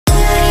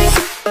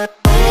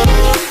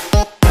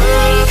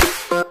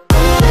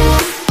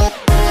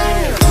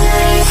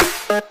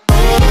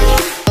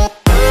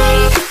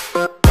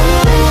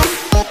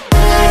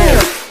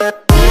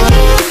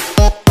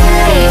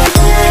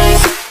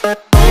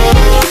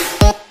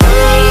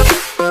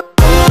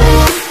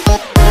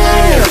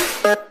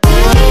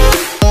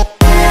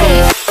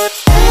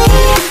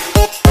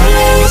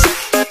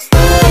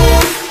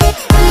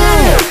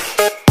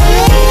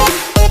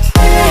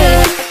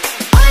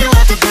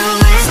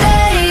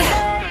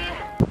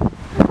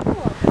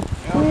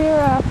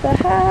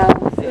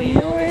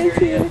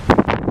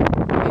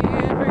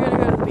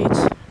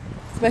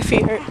My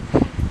feet hurt.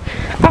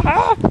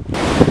 Ah!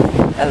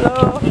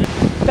 Hello.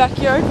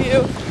 Backyard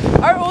view.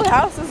 Our old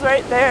house is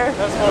right there.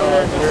 That's what we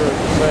were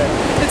saying.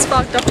 It's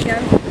fogged up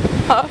again.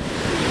 Huh?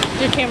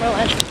 Your camera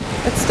lens.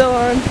 It's still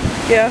on.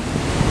 Yeah.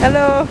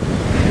 Hello.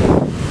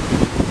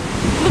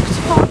 Looks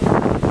fog.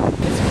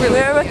 It's really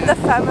We're with the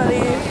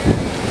family.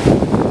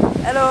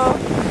 Hello.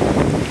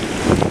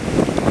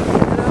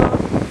 Hello.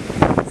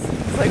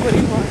 It's like, what do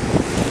you want?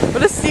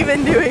 What is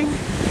Steven doing?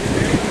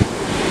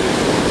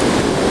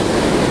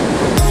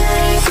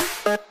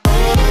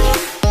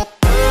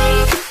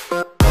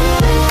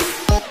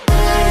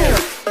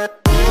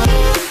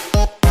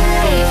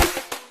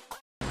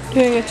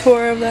 Doing a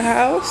tour of the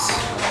house.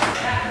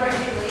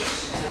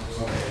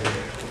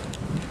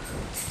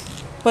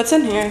 What's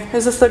in here?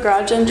 Is this the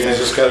garage entrance? Yeah,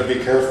 just gotta be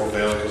careful,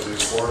 Dale, because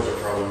these floors are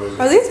probably.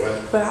 Are these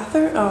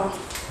bathroom? Oh.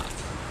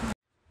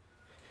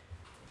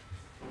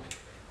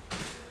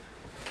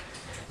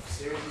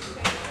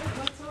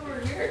 What's over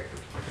here?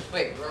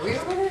 Wait, were we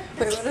over here?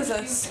 Wait, what is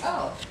this?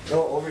 Oh.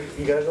 No, over.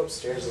 You gotta go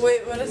upstairs.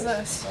 Wait, what is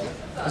this?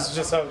 This is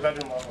just a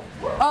bedroom level.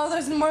 Oh,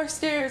 there's more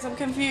stairs. I'm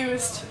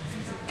confused.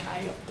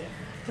 guy up there.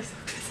 Is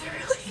there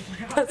really?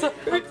 That's a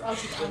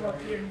I'm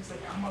up here and he's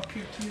like, I'm up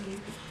here too.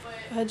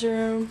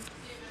 bedroom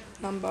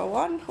number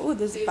 1. Oh,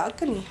 there's a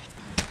balcony.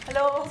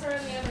 Hello. Those are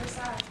on the other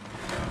side.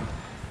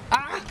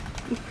 Ah!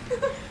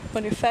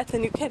 When you're fat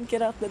and you can't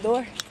get out the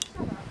door.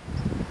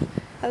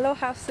 Hello,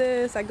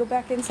 houses. I go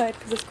back inside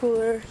because it's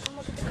cooler.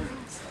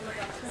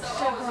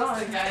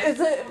 Is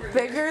it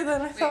bigger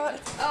than I thought?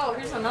 Oh,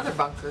 here's another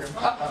bunk room.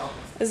 Uh-oh.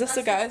 Is this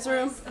the guy's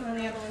room? And then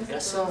the other one's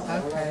Guess so.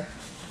 Okay.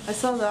 I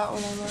saw that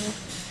one already.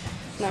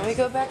 Now we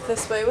go back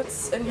this way.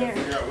 What's in here?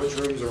 Figure out which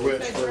rooms are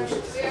which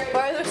first.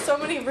 Why are there so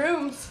many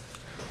rooms?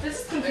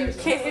 This is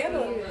confusing. Can't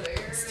handle it.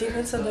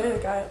 Steven said they're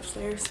the guy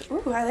upstairs.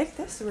 Ooh, I like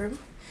this room.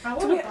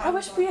 I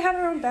wish we had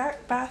our own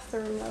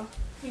bathroom though.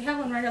 We have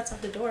one right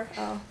outside the door.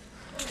 Oh.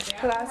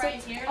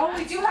 Closets? Oh,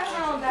 we do have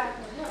our own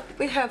bathroom.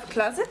 We have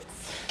closets?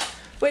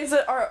 Wait, is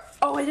it our...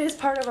 Oh, it is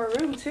part of our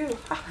room too.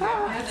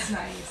 That's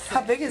nice.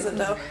 How big is it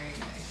though?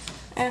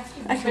 Eh,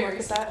 I can work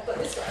with that.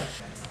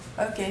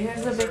 Okay,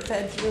 here's the big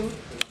bedroom.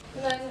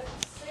 And then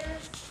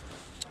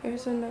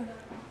Here's another.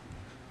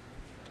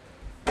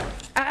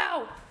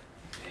 Ow!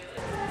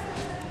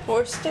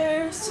 More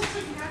stairs.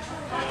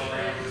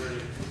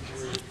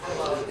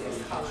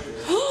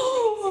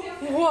 What?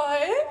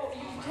 What?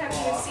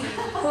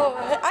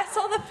 I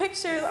saw the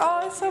pictures.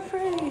 Oh, it's so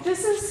pretty.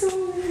 This is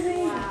so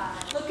amazing.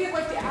 look at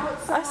like the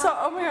outside. I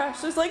saw. Oh my gosh,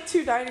 there's like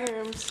 2 dining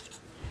rooms.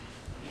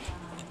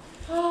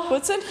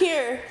 What's in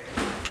here?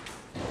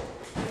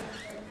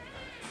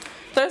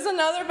 There's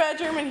another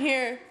bedroom in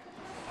here.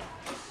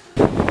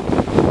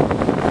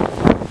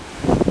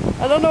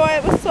 I don't know why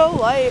it was so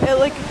light. It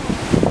like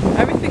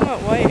everything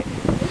went white.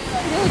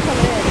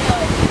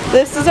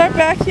 This is our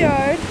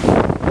backyard. We're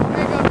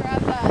gonna go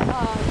grab that.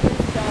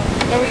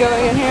 Are we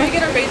going in Can here? we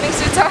get our bathing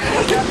suits on?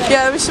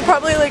 Yeah, we should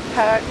probably like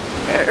pack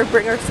or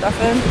bring our stuff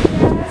in.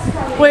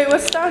 Wait,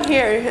 what's down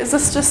here? Is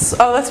this just?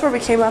 Oh, that's where we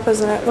came up,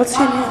 isn't it? What's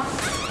in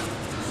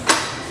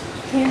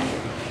here?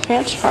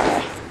 Can't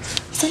try.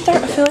 Isn't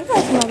there? I feel like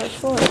there's another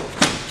floor,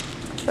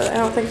 but I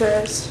don't think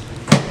there is.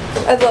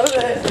 I love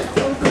it.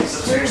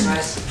 Very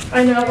nice.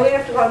 I know, but we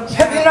have to run.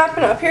 Have you not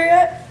been up here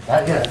yet?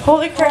 Not good.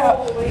 Holy crap!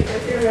 Oh, wait,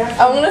 right there.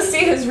 I want to see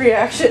his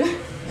reaction.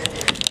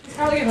 He's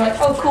probably gonna be like,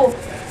 oh, cool.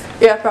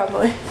 Yeah,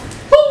 probably.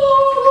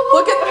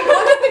 Look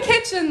at the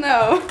kitchen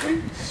though.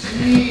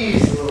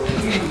 Jeez.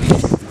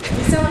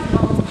 You sound like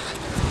mom.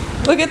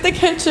 Look at the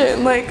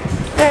kitchen. Like,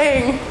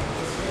 dang.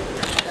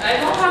 I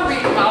know how we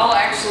can all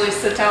actually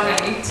sit down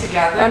and eat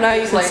together. Oh, now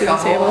you can Like see the a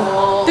table.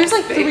 whole There's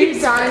like 3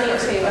 big dining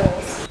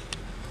tables.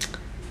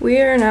 We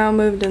are now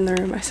moved in the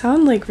room. I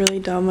sound like really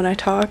dumb when I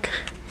talk.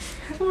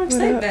 Have more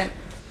excitement.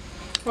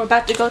 We're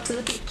about to go to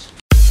the beach.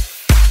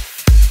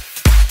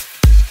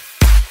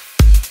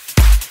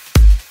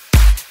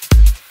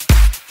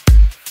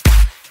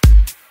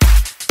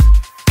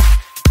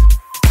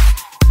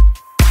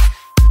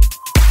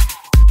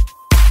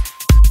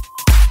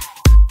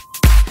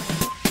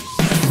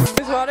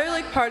 Is water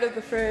like part of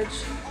the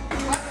fridge?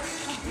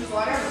 There's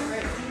water in the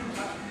fridge.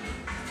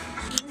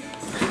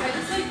 I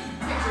just like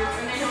pictures,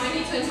 and I know I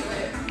need to enjoy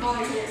it all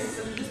year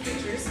instead of just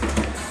pictures.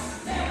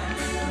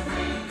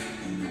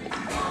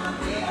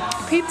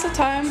 Pizza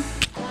time.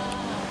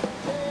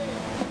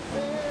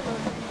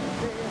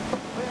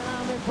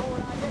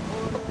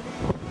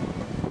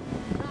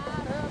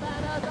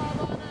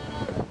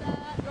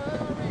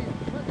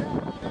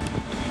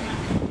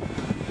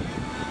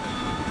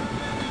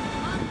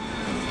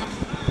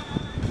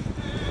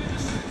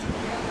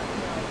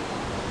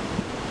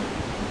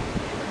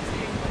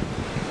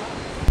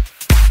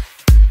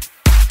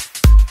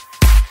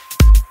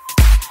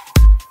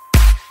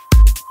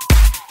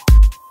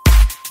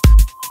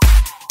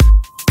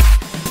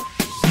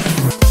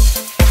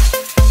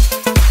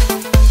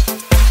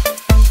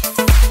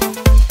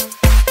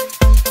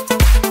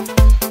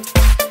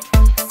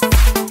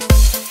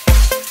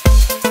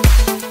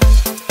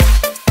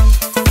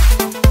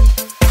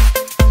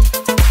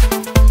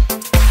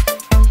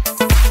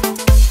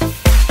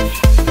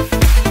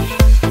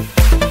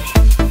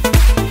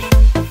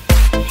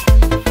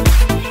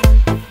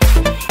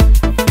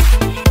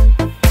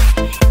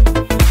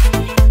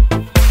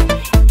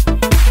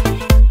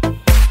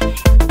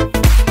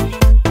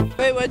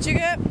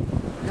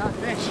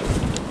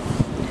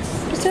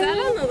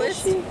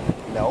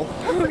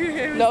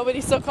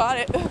 still caught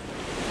it.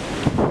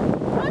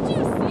 How'd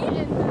you see it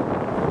in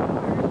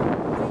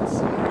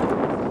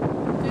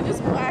They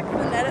just whacked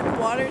the net in the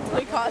water until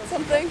he caught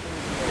something.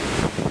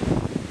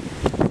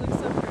 This looks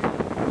so pretty.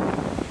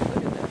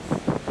 Look at this.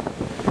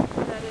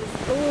 That is,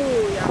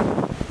 oh yeah.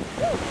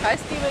 Hi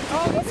Steven.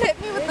 Oh, just hit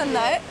me with the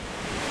net.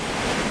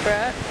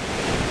 Brett.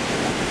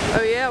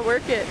 Oh yeah,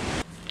 work it.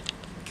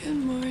 Good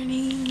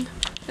morning.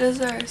 It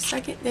is our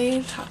second day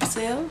of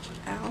topsail.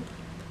 Ow.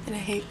 And I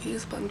hate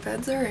these bunk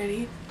beds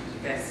already.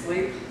 You guys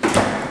sleep?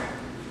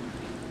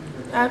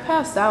 I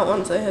passed out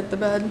once I hit the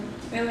bed.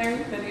 Hey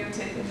Larry,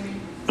 videotaping me.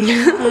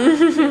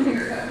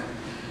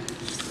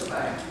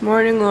 Goodbye.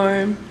 Morning,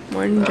 Lauren.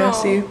 Morning,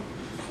 Jesse.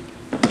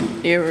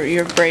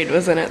 Your braid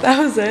was in it. That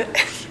was it.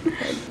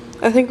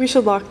 I think we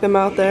should lock them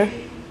out there.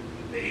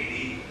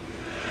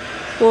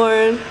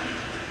 Lauren.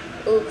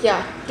 Oh,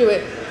 yeah, do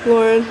it.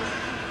 Lauren.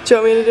 Do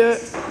you want me to do it?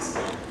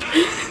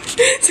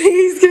 So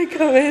he's gonna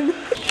come in.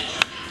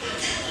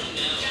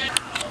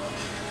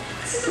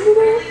 I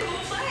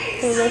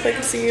don't know if I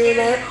can see you or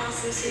not.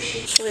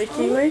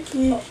 Wakey,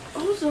 wakey. I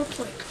was up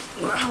like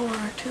an hour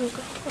or two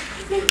ago.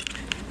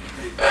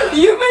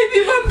 You may be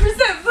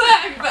 1%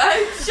 black, but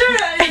I'm sure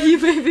I am. You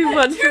may be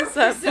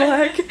 1%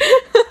 black.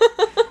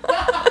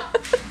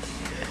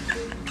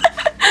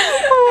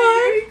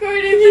 Are you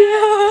recording?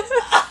 Yeah.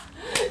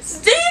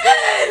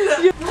 Steven!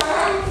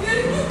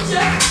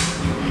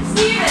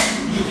 Steven!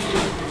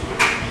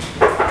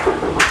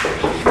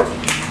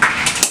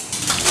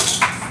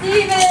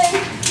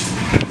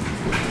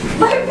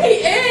 Let me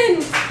in!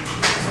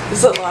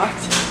 Is it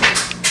locked?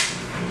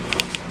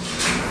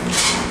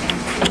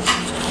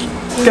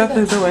 Go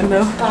through the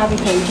window. Bobby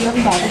pin. Do you have a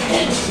bobby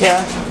pin?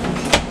 Yeah.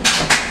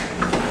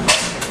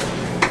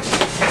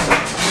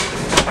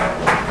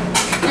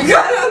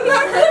 God, I'm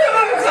not really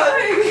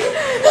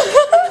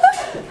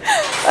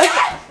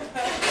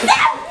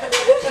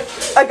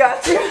I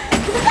got you.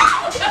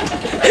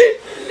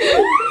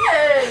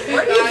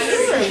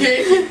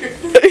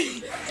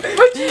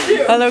 What'd you do?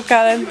 Hello,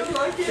 Karen.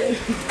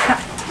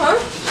 Huh?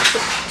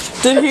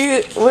 Did he?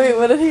 Wait,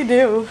 what did he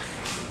do?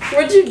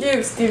 What'd you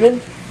do,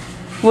 Steven?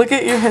 Look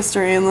at your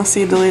history unless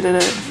he deleted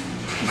it.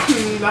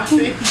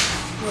 Nothing.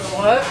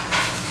 What?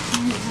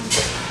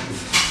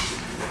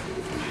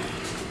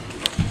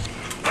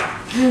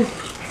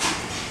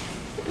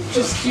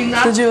 Just do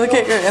not. Did you look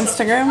at your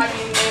Instagram? I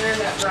mean, the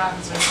internet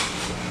browser.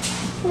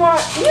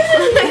 What?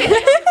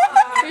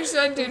 You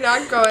said do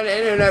not go on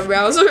internet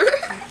browser.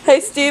 Hey,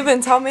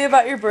 Steven, tell me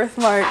about your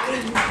birthmark.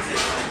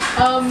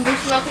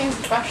 There's nothing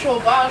special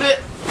about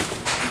it.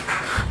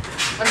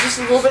 I'm just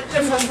a little bit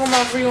different from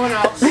everyone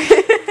else.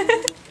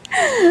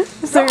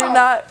 So you're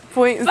not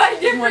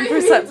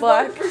 0.1%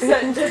 black.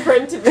 1%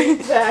 different to be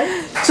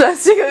exact.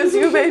 Jesse goes,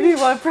 you may be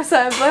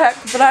 1% black,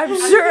 but I'm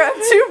sure I'm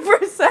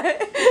 2%.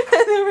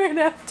 And then we're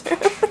gonna have to.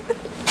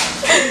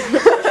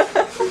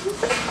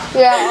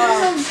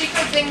 Yeah, some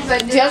secret things I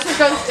did.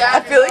 Jessica's dad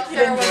I feel like you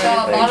didn't do with a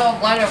anything. bottle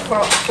of wine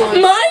for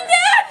My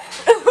dad?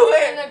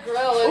 in a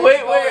grill.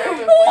 Wait, where?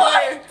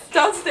 What?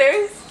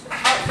 Downstairs?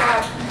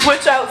 Outside.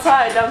 Which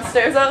outside?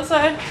 Downstairs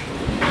outside?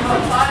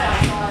 Outside.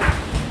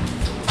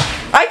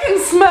 I can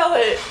smell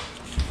it.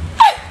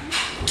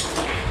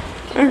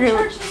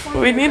 Okay,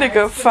 we need to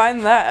go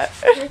find that.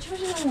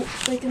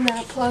 Like in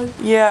that plug.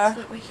 Yeah.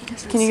 That way he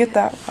doesn't Can you see get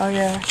that? Oh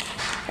yeah.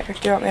 Here,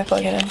 do you want me to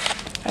plug it in?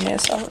 I need to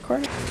stop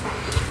recording.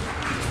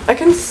 I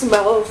can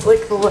smell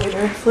like the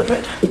lighter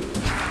fluid.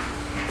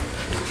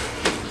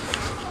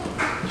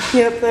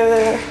 Yep, they're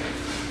there.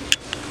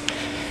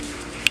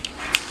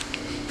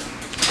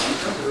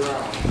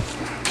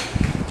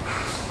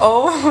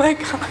 Oh my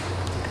god.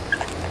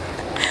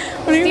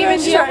 What are you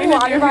guys trying to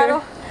do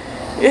here?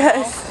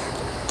 Yes.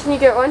 Can you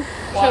get one?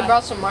 Should have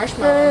brought some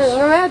marshmallows.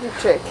 No magic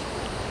trick.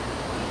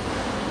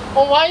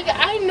 Oh,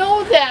 I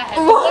know that.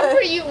 The What?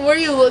 one where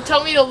you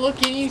tell me to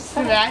look and you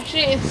smash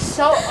it. It's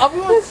so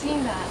everyone's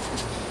seen that.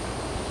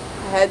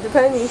 I had the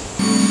penny.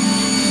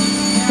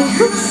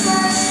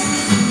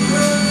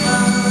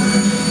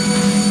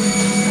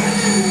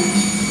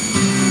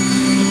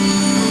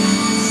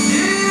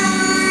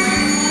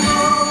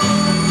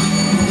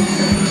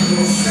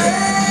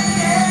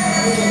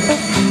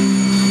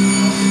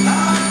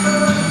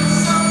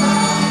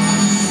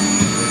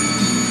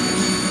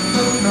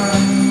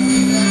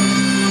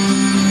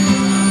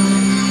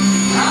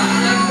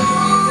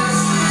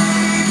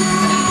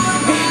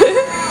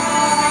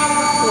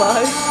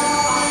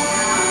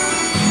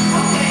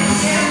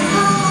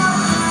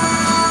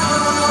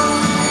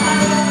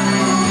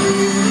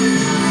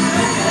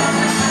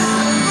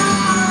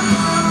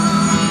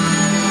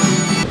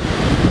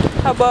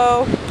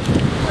 Hello.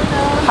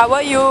 How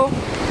about you?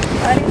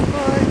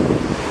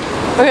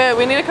 Okay,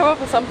 we need to come up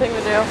with something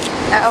to do.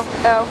 Ow,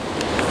 ow.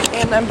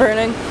 And I'm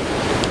burning.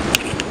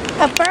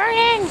 I'm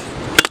burning!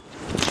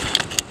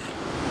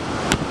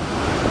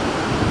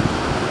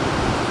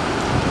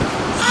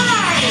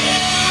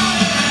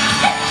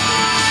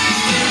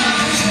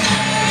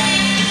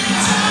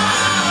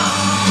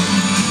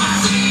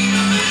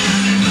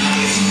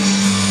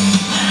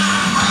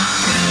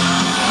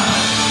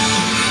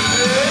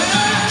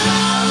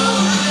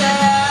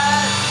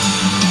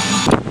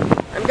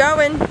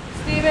 going.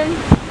 Steven,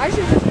 I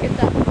should just get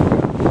that.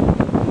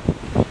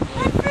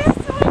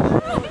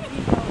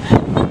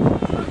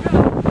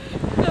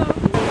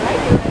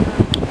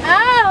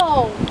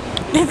 Ow!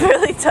 You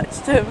barely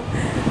touched him.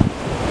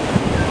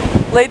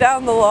 Lay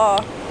down the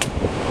law.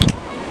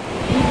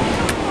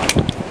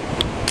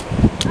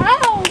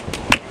 Ow!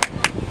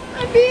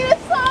 I'm being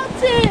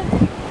assaulted!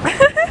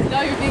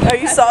 No, you're being Are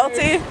you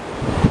salty?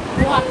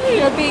 What?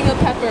 You're being a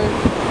pepper.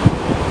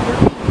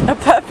 A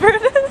pepper?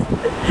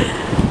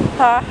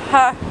 Ha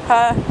ha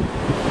ha.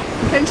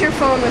 Pinch your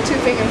phone with 2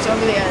 fingers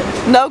over the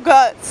edge. No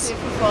guts. See if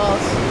it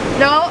falls.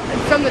 No,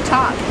 from the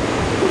top.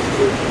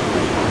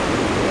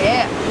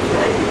 Yeah.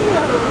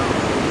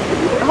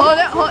 Hold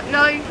it.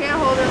 No, you can't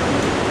hold it.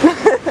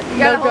 You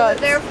gotta hold guts.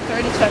 it there for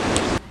 30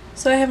 seconds.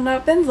 So I have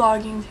not been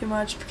vlogging too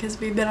much because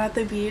we've been at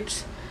the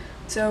beach.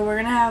 So we're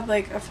gonna have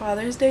like a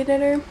Father's Day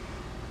dinner.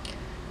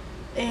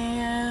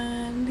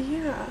 And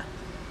yeah.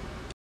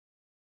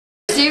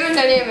 Steven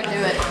didn't even do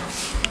it.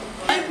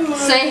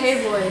 Say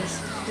hey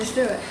boys. Just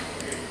do it.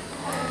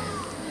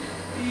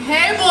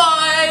 Hey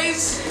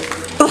boys!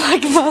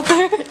 Like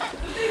mother.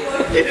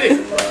 They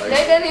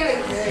didn't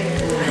even do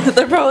it.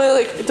 They're probably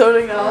like, don't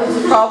acknowledge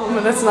the problem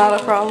and it's not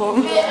a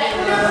problem.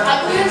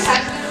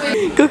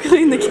 Go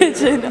clean the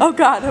kitchen. Oh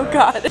god, oh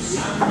god.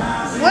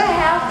 What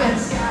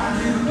happened?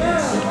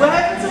 What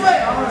happened to my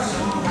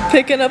arm?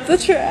 Picking up the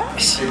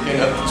trash. Picking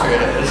up the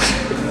trash.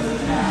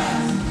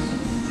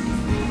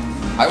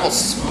 I will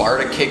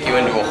Sparta kick you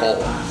into a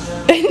hole.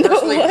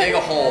 Personally, dig a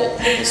hole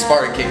and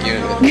Sparta kick you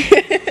into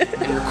it.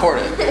 And record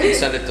it and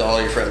send it to all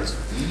your friends.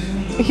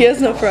 He has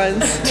no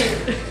friends.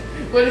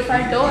 What if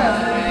I don't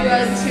have any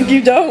friends?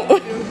 You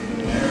don't.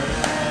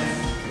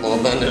 Well,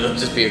 then it'll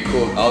just be a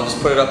cool. I'll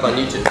just put it up on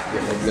YouTube.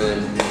 Get like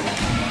million.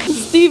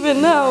 Steven,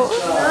 no.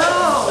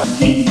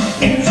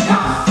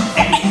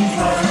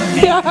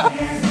 Yeah.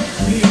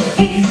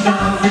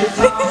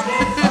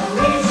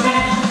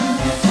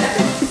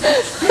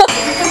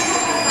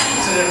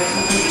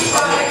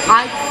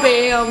 I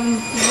fam.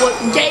 What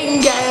gang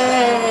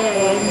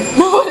gang?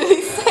 What did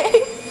he say?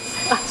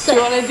 Do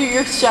you want to do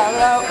your shout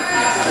out?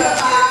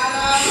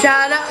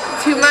 Shout out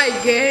to my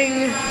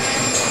gang.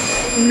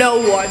 No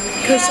one,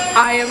 because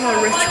I am a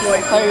rich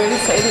boy. I already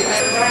said it.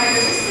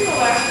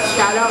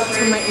 Shout out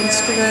to my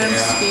Instagram,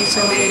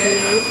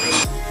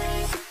 Steven88.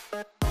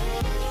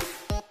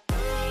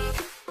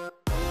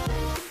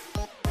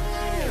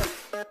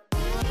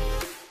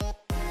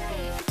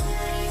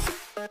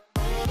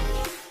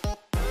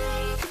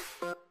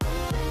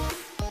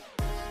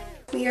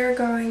 We are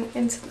going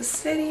into the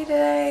city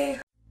today.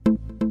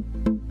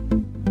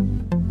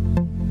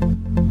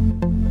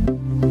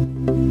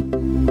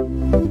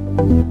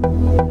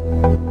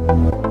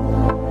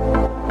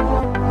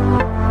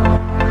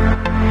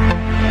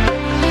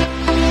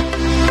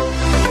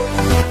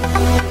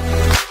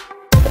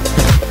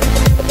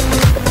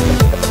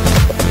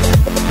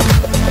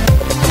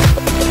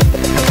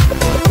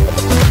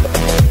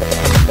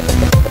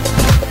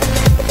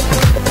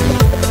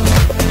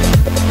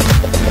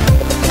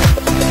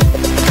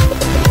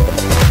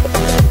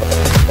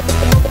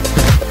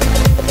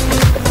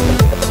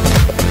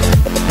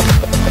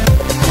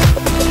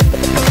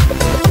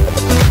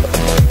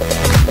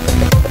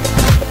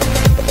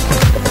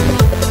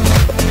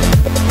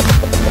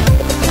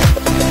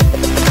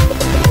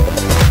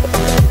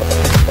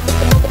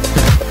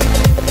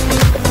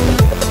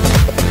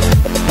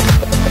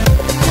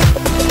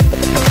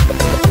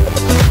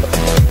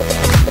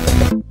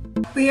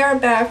 We are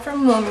back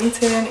from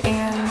Wilmington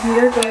and we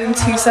are going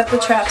to set the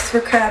traps for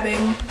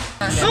crabbing.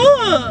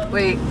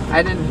 Wait,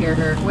 I didn't hear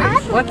her.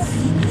 Wait, what's...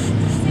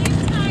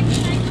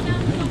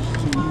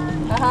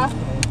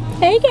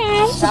 Hey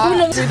guys!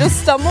 We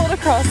just stumbled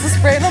across this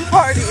random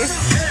party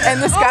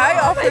and this guy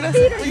offered us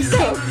a free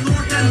coke.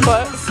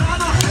 What?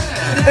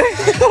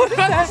 What is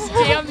that?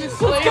 Scam this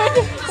place.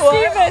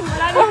 Steven!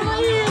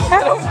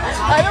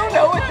 I don't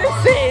know what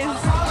this is.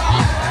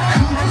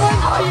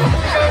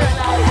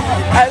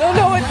 I don't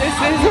know what this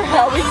is or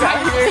how we got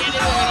here.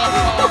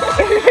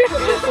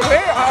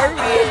 Where are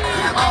we?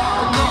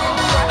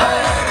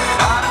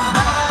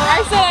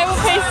 I said I will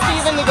pay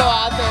Steven to go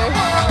out there.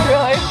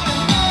 Really?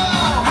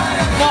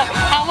 No,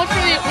 how much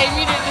will you pay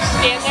me to just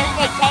stand there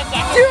for like 10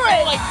 seconds? Do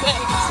it! Like this.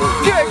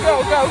 Do it,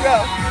 go, go,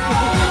 go.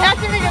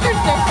 After we get their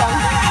stuff done.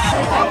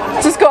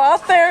 Just go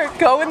out there,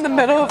 go in the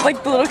middle of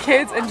like the little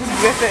kids and just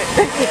whip it.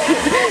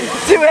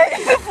 Do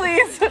it,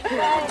 please.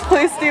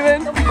 Please,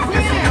 Steven.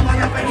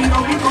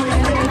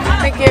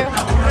 Thank you.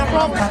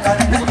 Oh my god!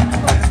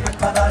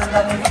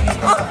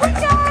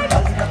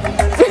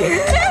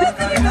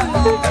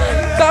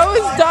 That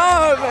was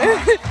dumb.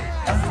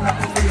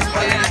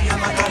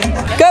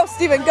 Go,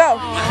 Steven, go.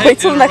 Wait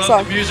till the next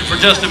song. Music for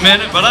just a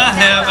minute, but I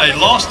have a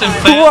lost and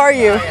found Who are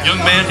you? young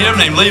man here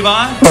named Levi.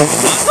 I'm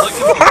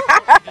looking for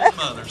his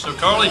mother. So,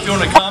 Carly, if you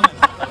want to come and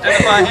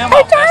identify him,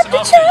 I'll pass him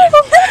off to you.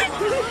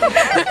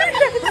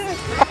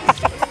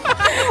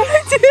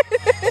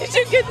 Did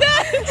you get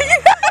that?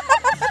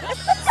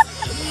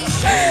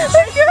 I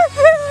got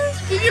that.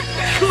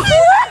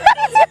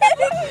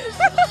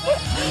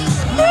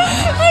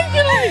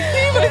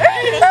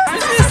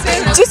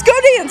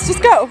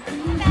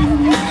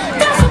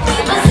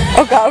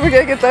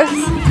 gonna get this.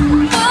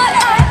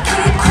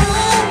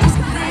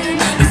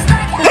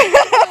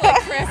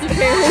 Crappy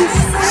parents.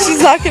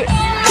 She's not gonna.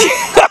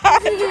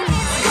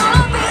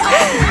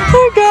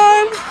 Oh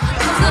God.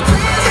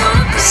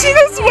 She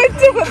just went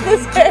to with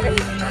this hair.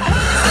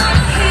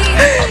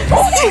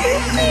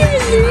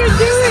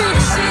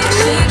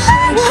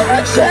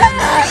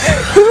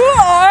 Who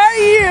are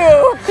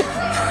you?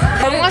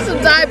 I want some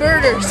Thai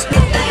burgers.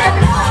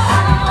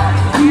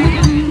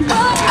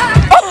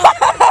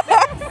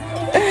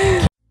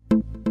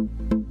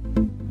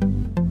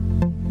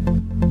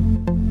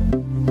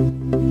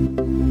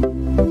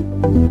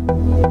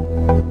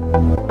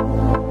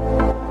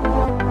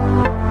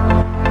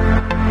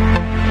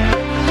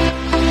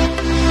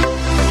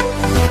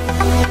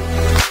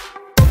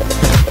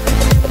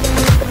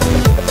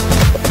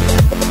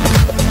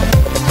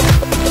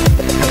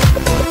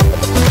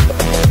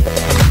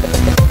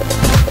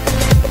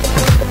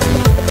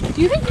 Do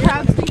you think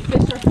crabs think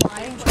fish are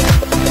flying?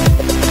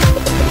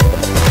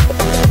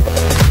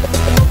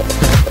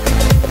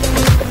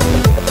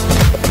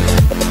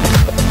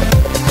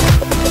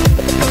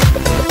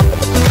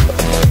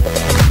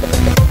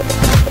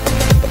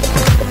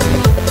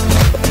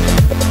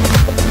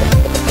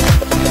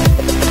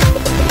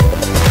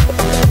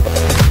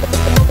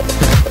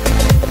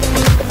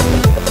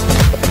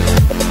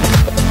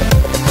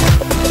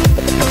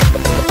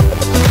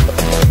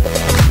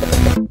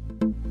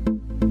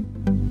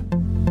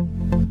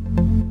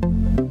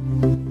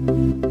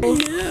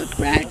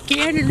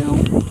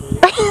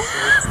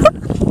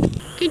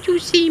 Can you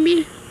see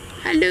me?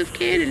 I love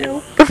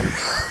cantaloupe.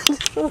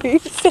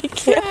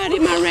 Right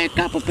in my red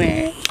apple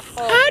pear.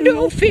 I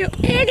don't feel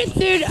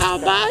anything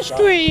on my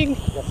string.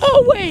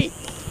 Oh wait,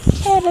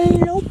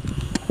 cantaloupe.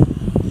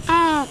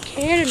 Ah,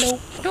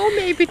 cantaloupe. Don't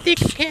make me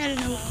think of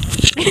cantaloupe.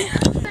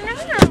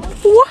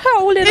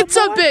 Wow, little It's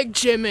a big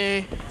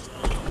Jimmy.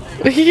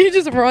 He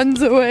just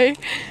runs away.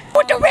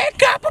 With the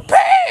red apple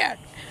pear.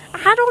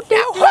 I don't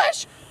Now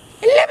hush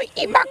and let me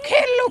eat my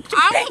cantaloupe to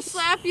I will face.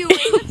 slap you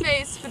in the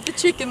face with the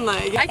chicken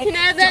leg. I can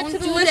add that to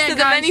the list of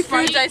the many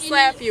foods I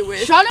slap you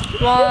with. Shut up.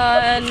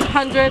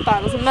 100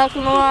 bottles of milk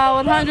in the wall,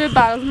 100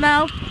 bottles of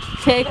milk.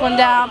 Take one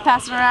down,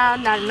 pass it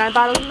around. 99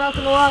 bottles of milk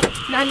in the wall,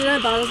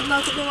 99 bottles of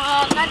milk in the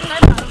wall, 99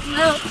 bottles of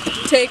milk.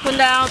 Take one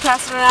down,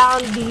 pass it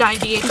around.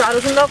 98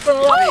 bottles of milk in the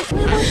wall.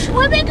 We were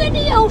swimming in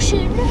the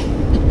ocean.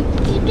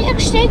 The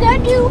next thing I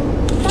knew,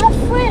 my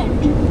friend,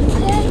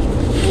 okay,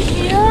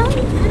 yeah,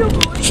 I don't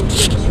know what he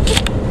is.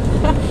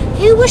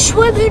 He was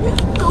swimming,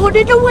 going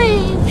in the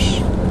waves.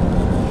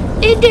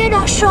 And then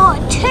I saw a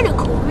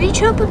tentacle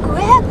reach up and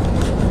grab me.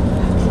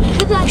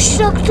 I got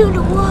sucked through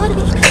the water.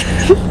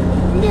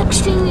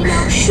 Next thing you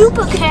know,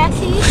 Super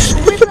Kathy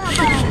with my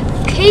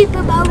cape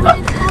and my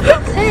red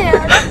copper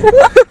pear.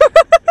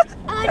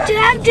 I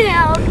dived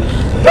down,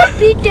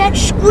 beat that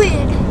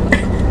squid,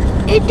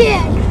 and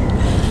then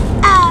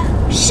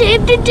I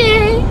saved the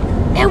day,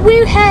 and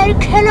we had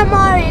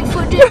calamari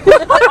for dinner.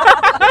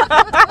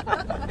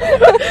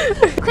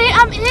 Okay,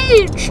 I'm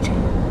aged.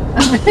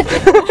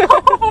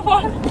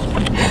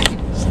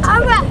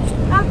 Alright.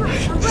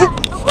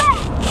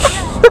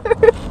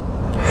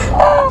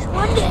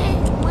 One day,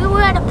 we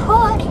were at a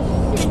party,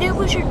 and there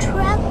was a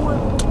track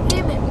with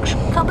gimmicks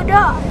coming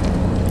on.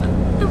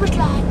 It was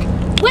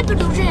like, whipping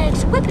those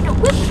hands, whipping those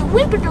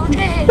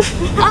hands.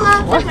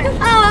 Whipping.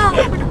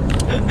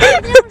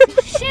 And there was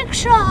a sick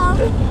song.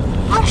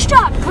 I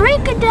start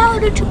breaking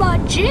down into my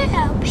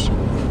jams,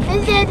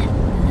 and then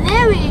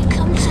Larry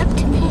comes up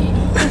to me.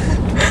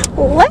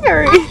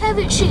 Larry? I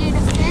haven't seen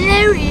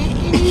Larry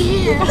in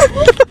years.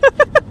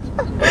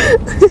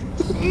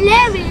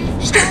 Larry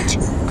starts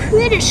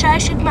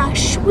criticizing my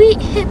sweet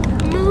hip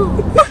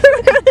move.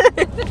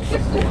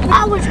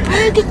 I was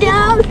breaking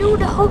down, doing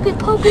the hokey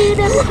pokey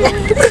and everything.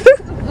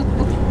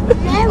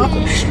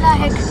 Larry's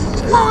like,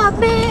 oh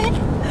man,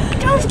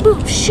 those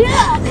moves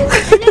suck.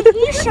 And then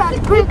he starts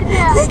breaking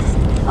down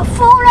a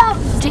full-out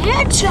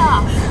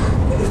dance-off.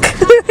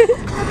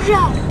 Comes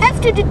out.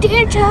 After the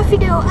dance-off, you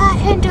know, I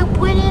end up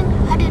winning.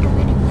 I didn't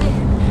really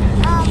win.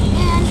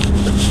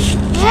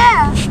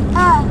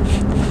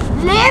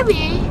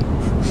 Larry,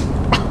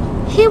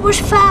 he was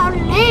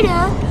found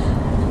later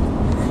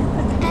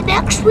the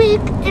next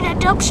week in a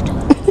dumpster.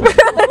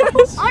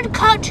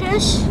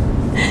 Unconscious.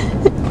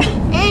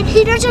 And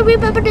he doesn't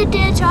remember the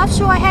dance-off,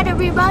 so I had to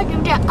remind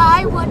him that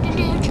I won the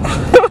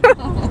dance-off.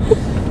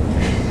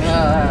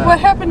 What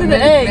happened to the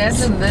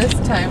eggs? Imagine this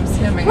times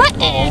him. What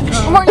eggs?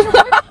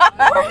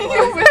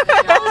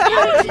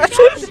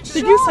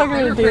 Did you suck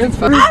at a dance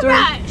for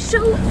Alright,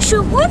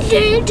 so one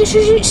day, this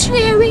isn't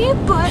scary,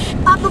 but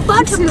I'm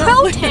about to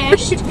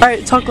protest.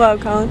 Alright, talk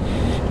loud, Colin.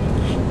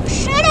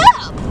 Shut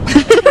up!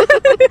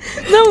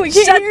 No, we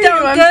can't hear you.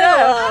 I'm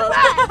deaf.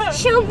 Alright,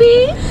 so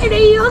me and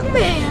a young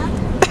man,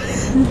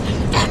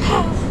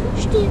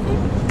 Steven,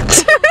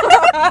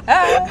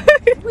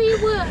 we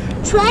were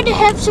trying to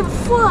have some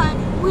fun.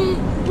 We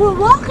were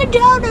walking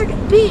down on the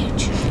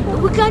beach,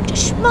 and we got the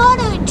smart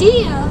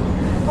idea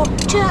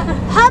to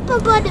hop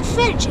up on the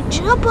fence and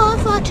jump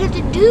off onto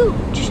the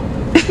dunes.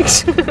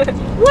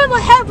 We were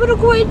having a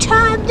great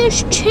time.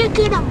 This chick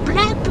in a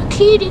black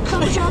bikini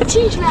comes up.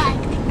 She's like,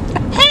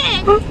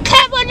 hey,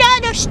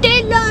 Carolina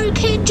State Line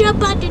can't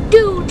jump on the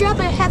dudes. I'm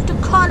gonna have to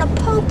call a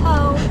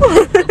popo.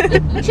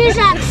 She's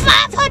like,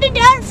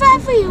 $500 fine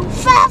for you.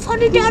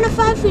 $500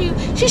 fine for you.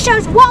 She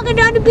starts walking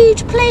down the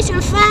beach,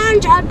 placing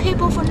fines on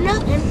people for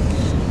nothing.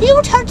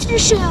 You touch the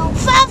shell,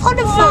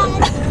 $500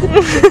 fine.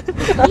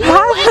 You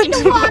went in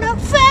the water,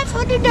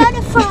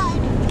 $500 fine.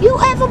 You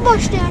have a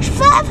mustache,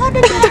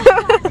 $500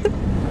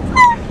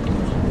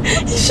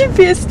 fine. You should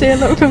be a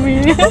stand-up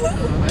comedian.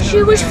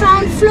 She was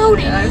found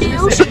floating in the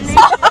ocean.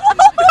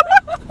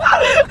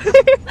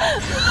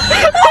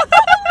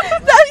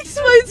 That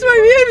explains why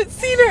we haven't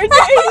seen her in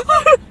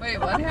days. Wait,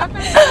 what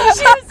happened?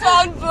 She was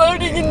found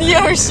floating in the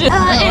ocean.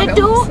 And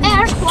don't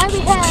ask why we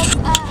have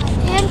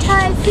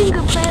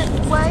anti-fingerprint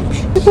wipes.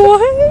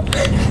 What?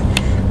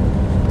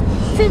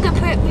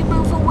 Fingerprint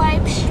removal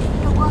wipes.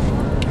 The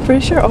water.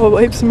 Pretty sure all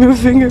wipes remove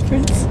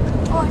fingerprints.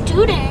 Or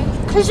do they?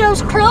 Because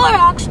those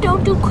Clorox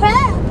don't do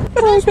crap.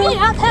 Trust me,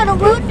 I've had a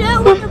run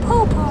down with the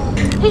popo.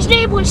 His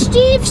name was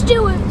Steve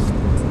Stewart.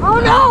 Oh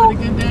no!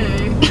 Good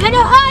day.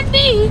 Better hide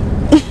me.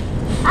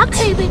 I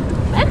came in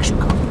from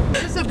Mexico.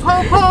 There's a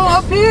popo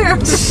up here.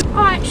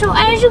 Alright, so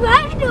as you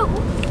guys know,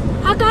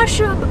 I got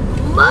some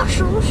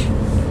muscles.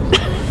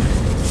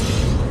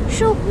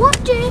 So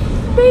one day,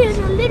 me and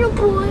a little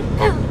boy,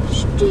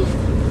 Steve,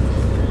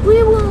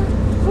 we were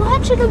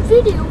watching a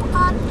video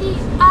on the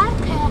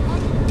iPad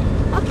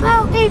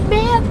about a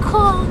man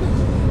called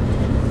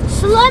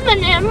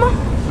Slenderman.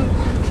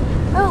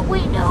 Oh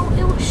wait, no,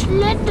 it was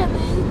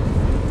Slenderman.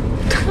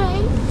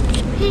 Okay.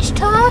 He's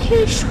tall,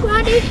 he's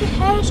scrawny, he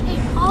has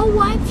an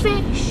all-white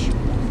face.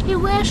 He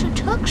wears a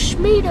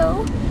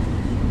tuxedo.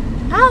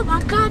 Oh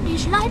my god,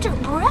 these lights are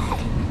bright.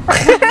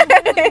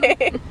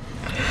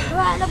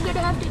 Alright, I'm gonna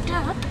have to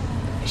duck.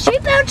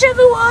 Seatbelts,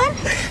 everyone!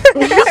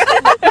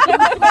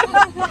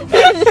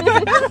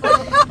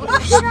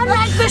 Sound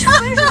like Miss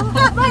Frizzle.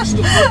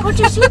 Put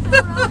your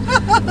seatbelt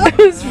on.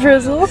 Miss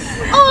Frizzle.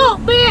 Oh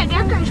man,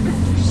 that guy's got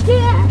the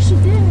stairs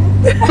again.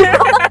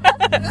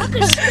 I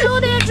can still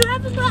there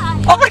driving by.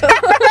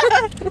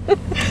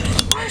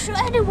 So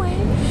anyway,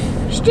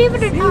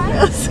 Stephen and I,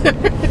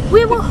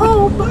 we were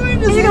home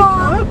in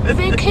our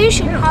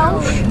vacation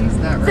house.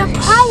 The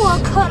power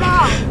cut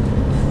off.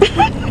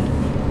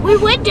 We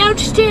went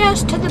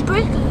downstairs to the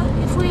breaker,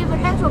 if we even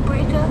have a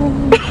breaker,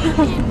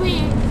 and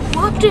we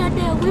walked in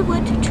there. We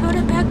went to turn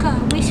it back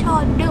on. We saw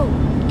a note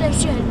that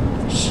said,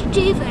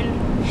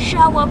 Stephen,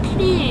 shower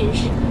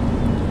please.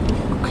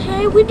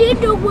 Okay, we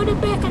didn't know what it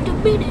meant at the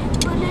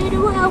minute, but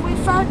later on we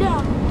found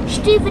out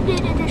Stephen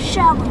needed a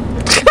shower.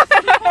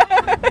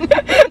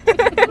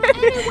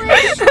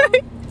 Anyway, so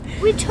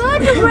we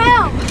turned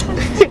around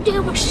and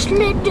there was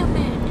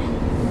Slenderman.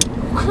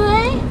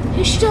 Okay?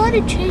 He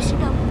started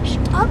chasing us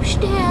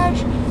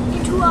upstairs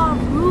into our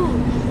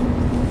room.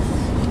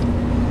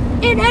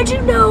 And as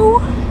you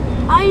know,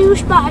 I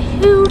used my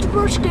huge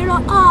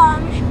muscular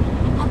arms.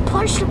 I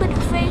punched him in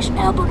the face,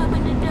 elbowed him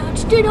in the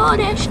nuts, did all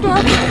that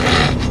stuff.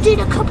 Did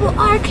a couple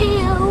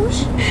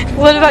RKOs.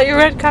 What about your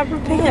red copper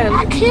pan?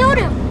 I killed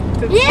him.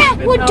 Yeah,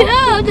 well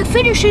duh, the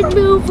finishing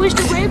move was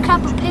the red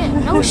copper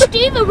pan. No,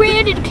 Steven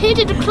ran and hid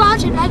in the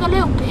closet like a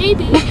little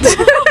baby.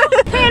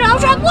 And I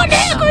was like, what the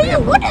heck are you?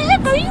 What the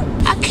heck are you?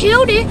 I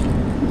killed it.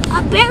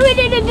 I buried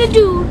it in the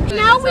dunes.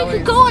 Now we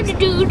could go on the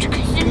dunes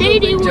because the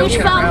lady was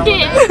found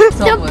dead.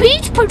 The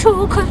beach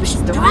patrol comes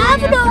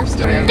driving up.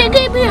 They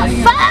gave me a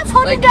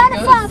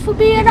 $500 fine for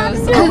being on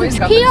the dunes.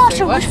 He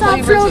also was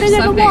found floating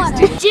in the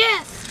water.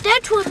 Jeff,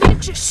 that's what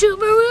makes a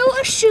Subaru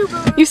a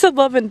Subaru. You said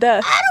love and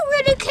death. I don't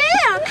really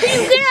care.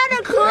 Can you get out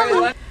of the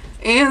car?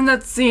 And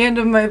that's the end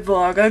of my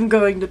vlog. I'm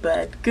going to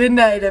bed. Good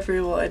night,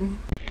 everyone.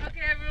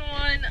 Okay,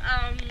 everyone.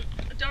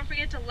 Don't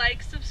forget to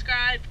like,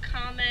 subscribe,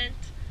 comment.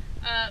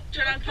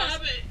 Turn on post.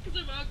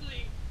 Because I'm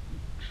ugly.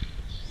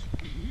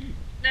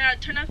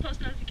 Turn on post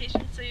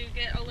notifications so you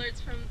get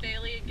alerts from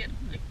Bailey and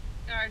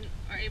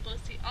are able to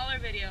see all our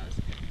videos.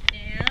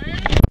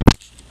 And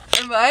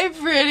Am I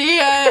pretty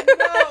yet?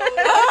 No.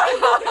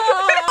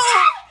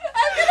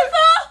 I'm gonna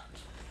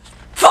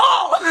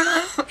fall.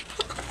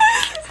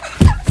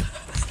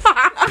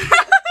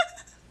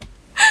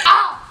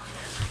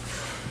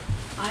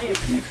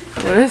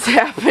 What is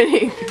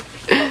happening?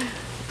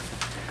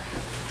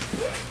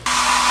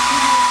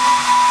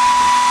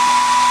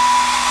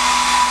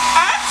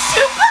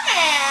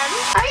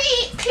 I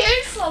eat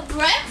kids for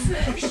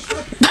breakfast.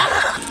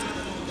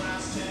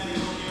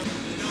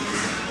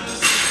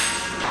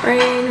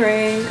 Rain,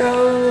 rain,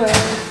 go away.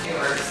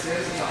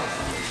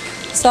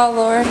 Saw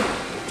Lord.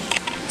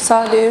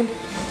 Saw dude.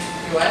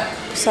 What?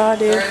 Saw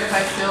dude. If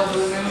I still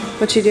moving.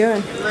 What you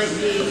doing?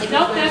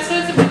 Nope, that's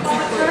what's a bit more.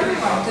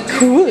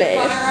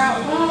 Kool-Aid.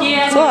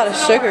 Yeah. It's a lot of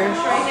sugar.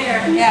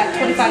 Yeah,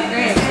 25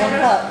 grams, 1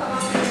 cup.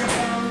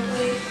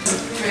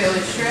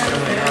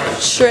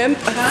 Shrimp,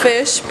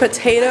 fish,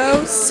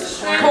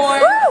 potatoes,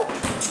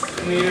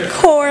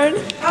 corn,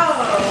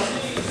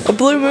 a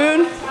blue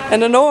moon,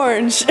 and an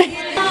orange.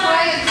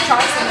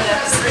 Try some of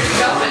this.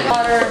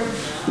 Water.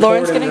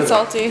 Lauren's getting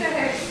salty.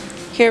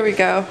 Here we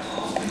go.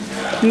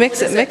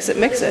 Mix it, mix it,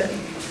 mix it.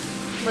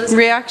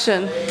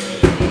 Reaction.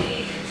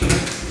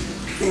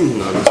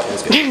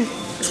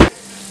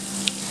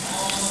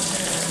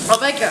 Oh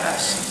my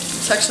gosh.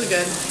 It's actually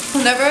good.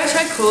 Whenever I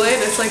try Kool-Aid,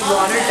 it's like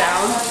watered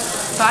down.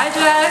 Bye,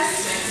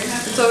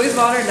 Jess. It's always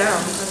watered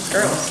down. That's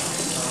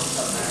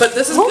gross. But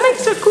this is Who good.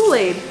 makes the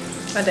Kool-Aid?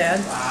 My dad.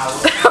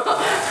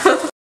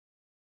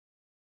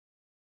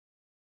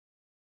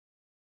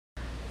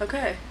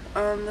 Okay,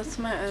 that's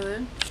my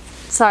eyelid.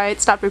 Sorry,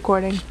 it stopped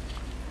recording.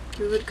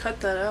 You would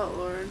cut that out,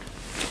 Lauren.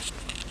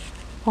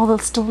 Well, they'll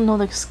still know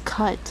this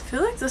cut. I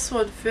feel like this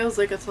one feels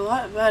like it's a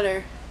lot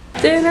better.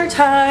 Dinner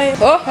time!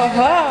 Oh ho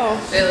ho!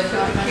 They look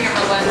at the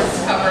camera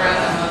lens cover on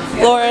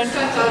them. Lauren, I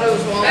thought it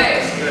was one. I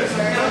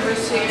remember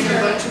seeing a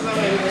bunch of them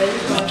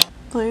in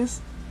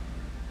please.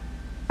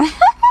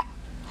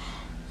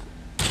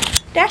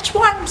 That's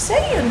what I'm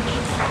saying.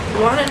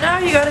 You want it now,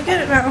 you gotta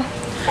get it now.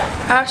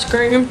 Ice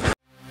cream.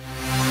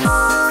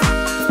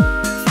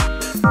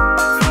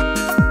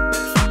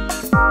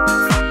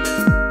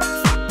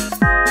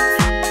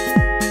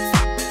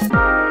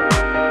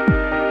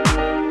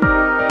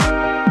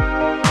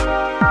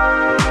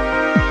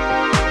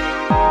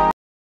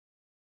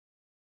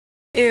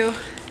 Ew.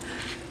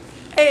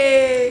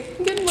 Hey.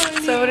 Good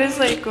morning. So it is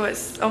like,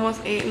 what,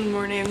 almost 8 in the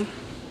morning.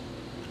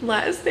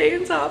 Last day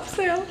in top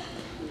sale.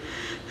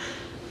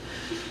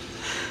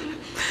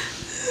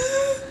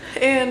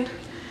 And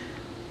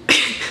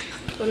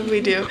what did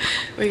we do?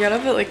 We got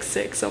up at like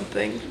 6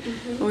 something.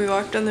 We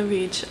walked on the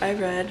beach, I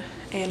read,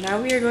 and now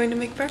we are going to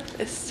make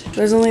breakfast.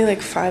 There's only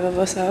like 5 of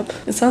us up.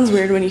 It sounds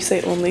weird when you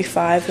say only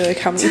 5. Like,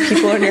 how many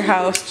people are in your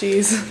house?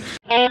 Jeez.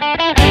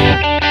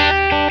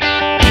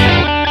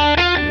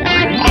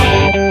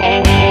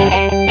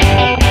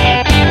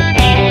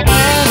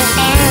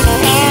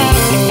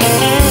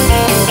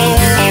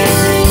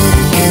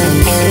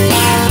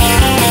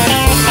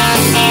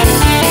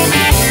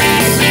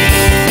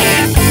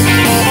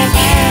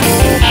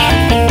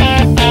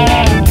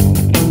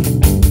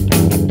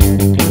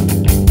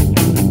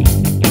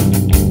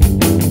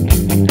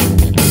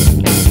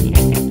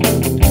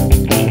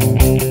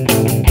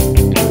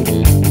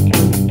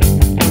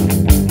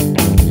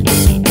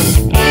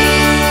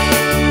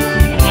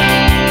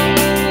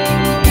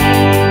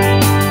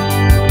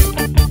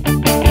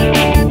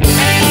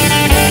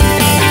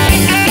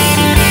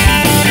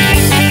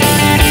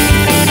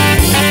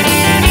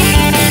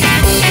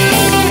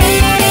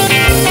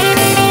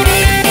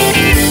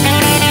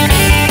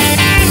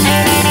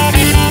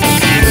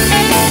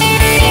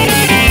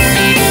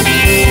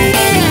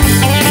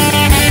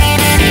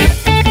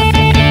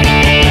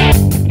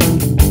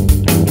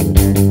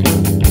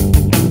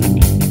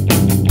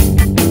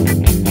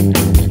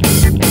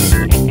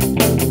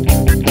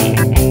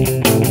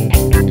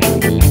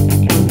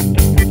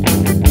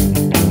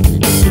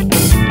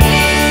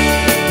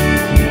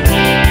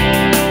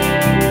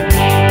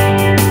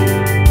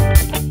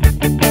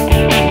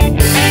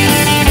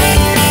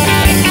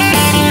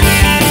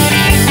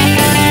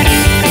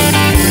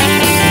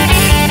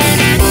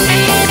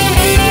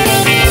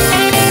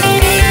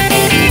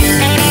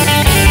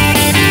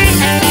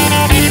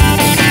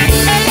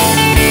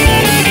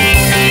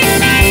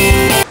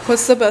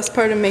 What's the best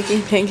part of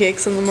making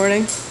pancakes in the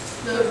morning?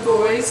 The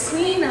boys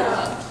clean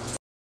up.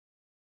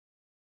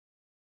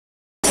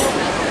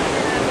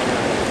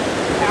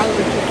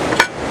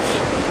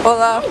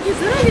 Hola. Because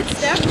then I get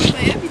stabbed with my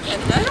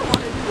EpiPen. I don't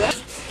want to do that.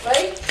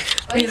 Right?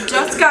 We've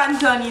just gotten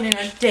done eating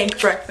a dank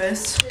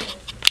breakfast.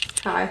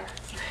 Hi.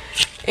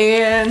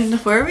 And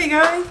where are we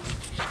going?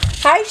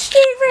 Hi,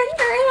 Steven.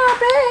 You're in our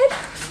bed.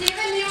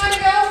 Steven, do you want to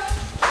go?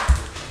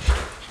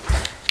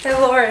 Hey,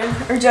 Lauren.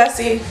 Or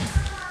Jessie.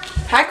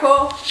 Hi,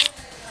 Cole.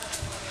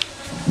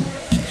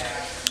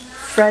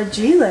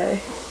 Fragile.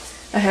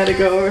 I had to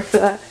go over for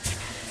that.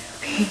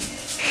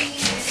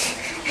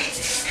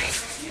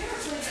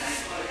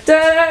 Da,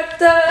 da,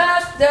 da,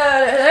 da,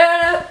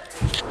 da.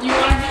 You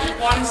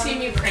want to see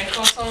me prank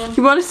call someone?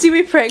 You want to see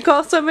me prank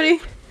call somebody?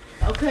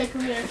 Okay,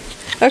 come here.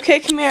 Okay,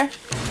 come here.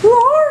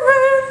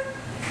 Lauren.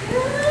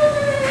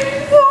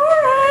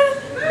 Lauren.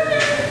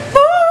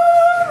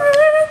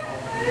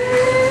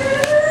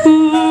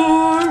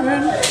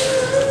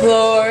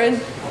 Lauren.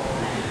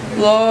 Lauren.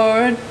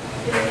 Lauren.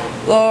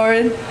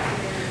 Lauren.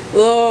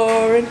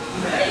 Lauren.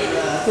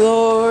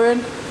 Lauren.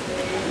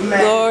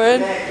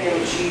 Lauren.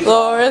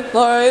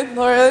 Lauren.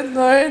 Lauren.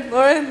 Lauren.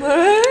 Lauren.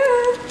 Lauren.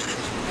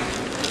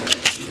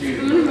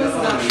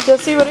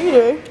 Jessie, what are you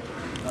doing?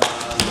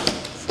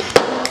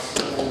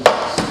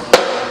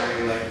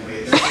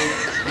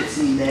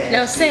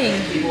 No,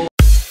 sing.